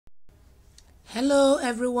Hello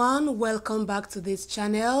everyone, welcome back to this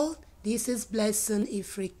channel. This is Blessing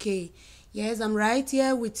Ifrike. Yes, I'm right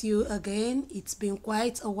here with you again. It's been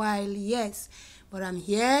quite a while, yes, but I'm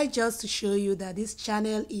here just to show you that this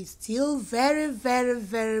channel is still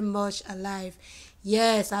very much alive.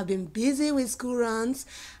 Yes, I've been busy with school runs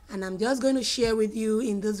and I'm just going to share with you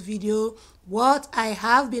in this video what I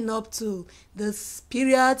have been up to these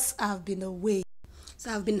periods I've been away. So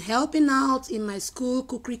I've been helping out in my school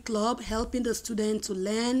cookery club, helping the students to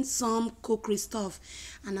learn some cookery stuff.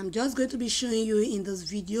 And I'm just going to be showing you in this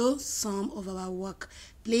video some of our work.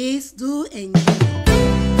 Please do enjoy.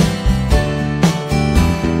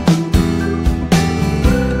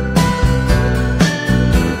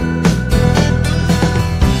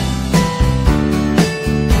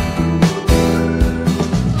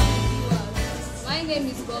 My name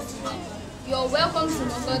is Bob. You're welcome to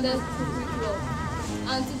Moncordel Cookery Club.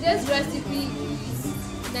 And today's recipe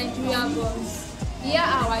is Nigerian buns. Here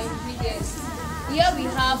are our ingredients. Here we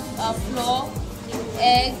have our flour,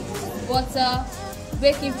 egg, butter,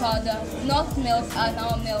 baking powder, nut milk and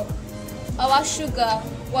our milk, our sugar,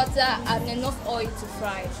 water and enough oil to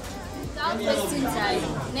fry. Without wasting time,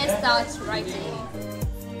 let's start right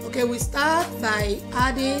away. Okay, we start by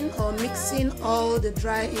adding or mixing all the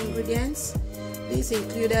dry ingredients. This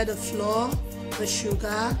included the flour, the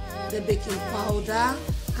sugar, the baking powder,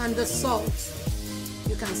 and the salt.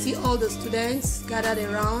 You can see all the students gathered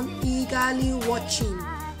around eagerly watching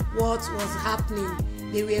what was happening.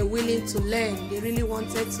 They were willing to learn. They really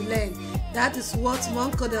wanted to learn. That is what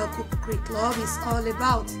Moncordel Cookery Club is all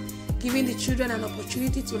about, giving the children an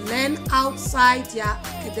opportunity to learn outside their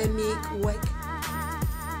academic work.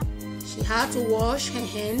 She had to wash her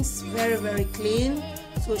hands very clean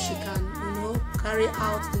so she can, carry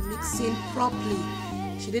out the mixing properly.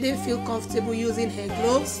 She didn't feel comfortable using her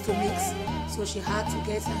gloves to mix, so she had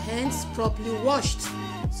to get her hands properly washed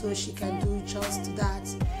so she can do just that.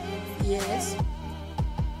 Yes.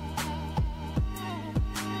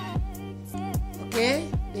 Okay,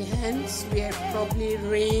 the hands were properly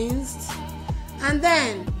rinsed. And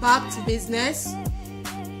then back to business.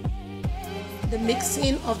 The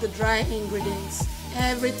mixing of the dry ingredients.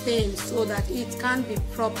 Everything so that it can be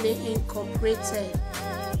properly incorporated.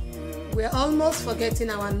 We're almost forgetting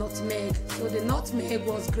our nutmeg. So the nutmeg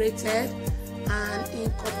was grated and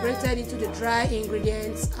incorporated into the dry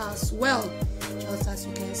ingredients as well, just as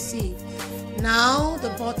you can see. Now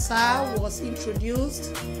the butter was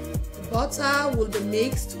introduced. The butter will be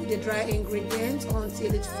mixed with the dry ingredients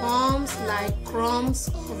until it forms like crumbs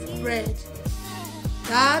of bread.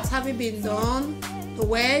 That having been done, the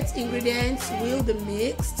wet ingredients will be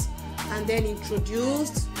mixed and then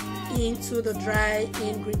introduced into the dry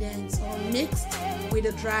ingredients, or mixed with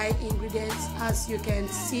the dry ingredients, as you can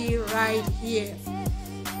see right here.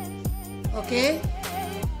 Okay,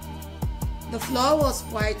 the flour was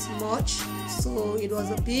quite much, so it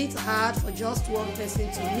was a bit hard for just one person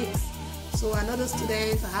to mix. So another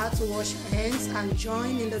student had to wash her hands and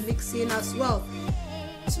join in the mixing as well.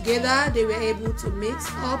 Together they were able to mix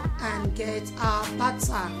up and get our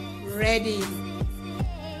batter ready.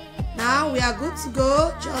 Now we are good to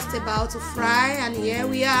go, just about to fry, and here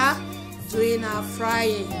we are doing our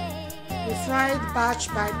frying. We fried batch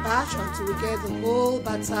by batch until we get the whole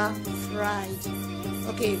batter fried.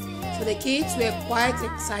 Okay, so the kids were quite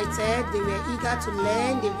excited. They were eager to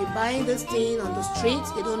learn. They've been buying this thing on the streets.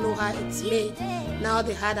 They don't know how it's made. Now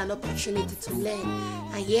they had an opportunity to learn.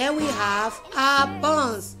 And here we have our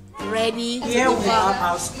buns ready to Here we devour.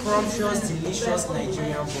 have our scrumptious, delicious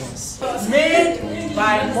Nigerian buns, made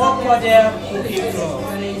by Moncordel Cookery Club.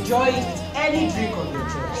 And enjoy it with any drink of your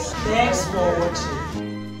choice. Thanks for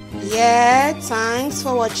watching. Yeah, thanks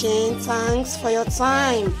for watching. Thanks for your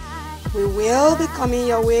time. We will be coming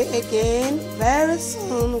your way again very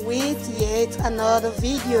soon with yet another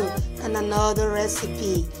video and another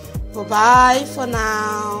recipe. Bye-bye for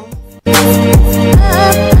now.